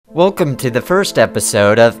Welcome to the first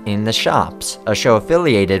episode of In the Shops, a show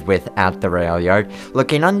affiliated with At the Rail Yard,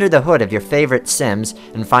 looking under the hood of your favorite sims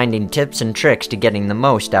and finding tips and tricks to getting the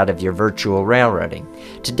most out of your virtual railroading.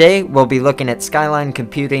 Today, we'll be looking at Skyline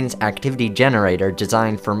Computing's activity generator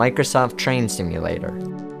designed for Microsoft Train Simulator.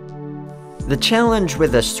 The challenge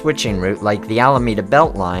with a switching route like the Alameda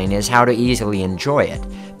Beltline is how to easily enjoy it.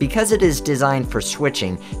 Because it is designed for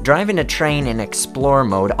switching, driving a train in Explore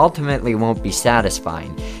mode ultimately won't be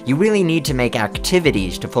satisfying. You really need to make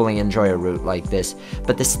activities to fully enjoy a route like this,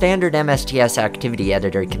 but the standard MSTS activity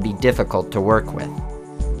editor can be difficult to work with.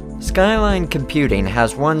 Skyline Computing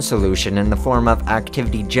has one solution in the form of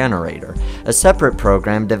Activity Generator, a separate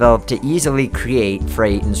program developed to easily create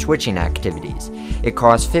freight and switching activities. It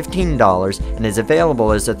costs $15 and is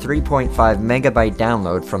available as a 3.5 megabyte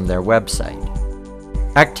download from their website.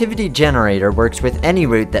 Activity Generator works with any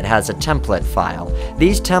route that has a template file.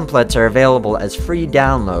 These templates are available as free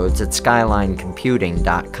downloads at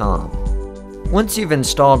skylinecomputing.com. Once you've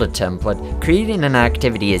installed a template, creating an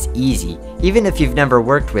activity is easy, even if you've never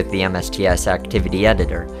worked with the MSTS activity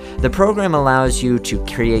editor. The program allows you to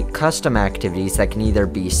create custom activities that can either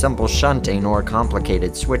be simple shunting or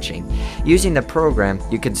complicated switching. Using the program,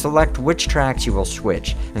 you can select which tracks you will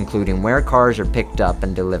switch, including where cars are picked up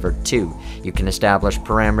and delivered to. You can establish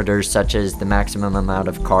parameters such as the maximum amount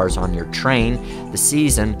of cars on your train, the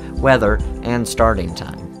season, weather, and starting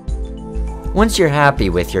time. Once you're happy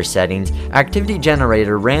with your settings, Activity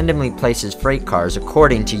Generator randomly places freight cars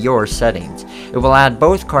according to your settings. It will add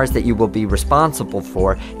both cars that you will be responsible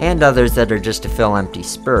for and others that are just to fill empty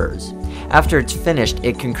spurs. After it's finished,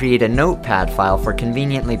 it can create a notepad file for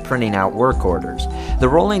conveniently printing out work orders. The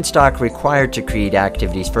rolling stock required to create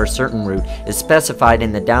activities for a certain route is specified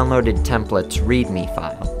in the downloaded template's README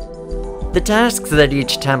file. The tasks that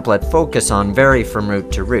each template focus on vary from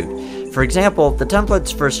route to route. For example, the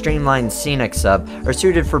templates for Streamlined Scenic Sub are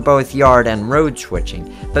suited for both yard and road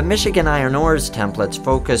switching, but Michigan Iron Ore's templates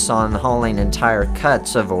focus on hauling entire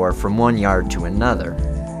cuts of ore from one yard to another.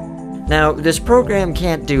 Now, this program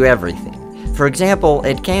can't do everything. For example,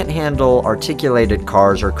 it can't handle articulated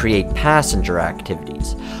cars or create passenger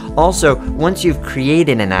activities. Also, once you've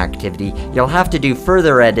created an activity, you'll have to do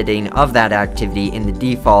further editing of that activity in the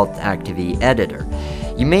default activity editor.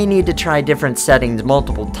 You may need to try different settings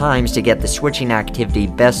multiple times to get the switching activity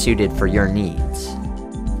best suited for your needs.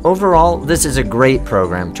 Overall, this is a great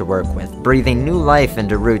program to work with, breathing new life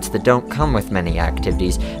into routes that don't come with many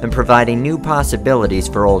activities and providing new possibilities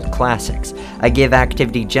for old classics. I give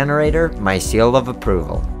Activity Generator my seal of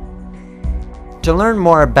approval. To learn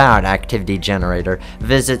more about Activity Generator,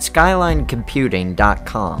 visit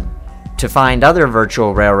skylinecomputing.com. To find other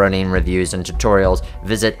virtual railroading reviews and tutorials,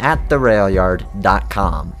 visit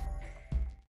attherailyard.com.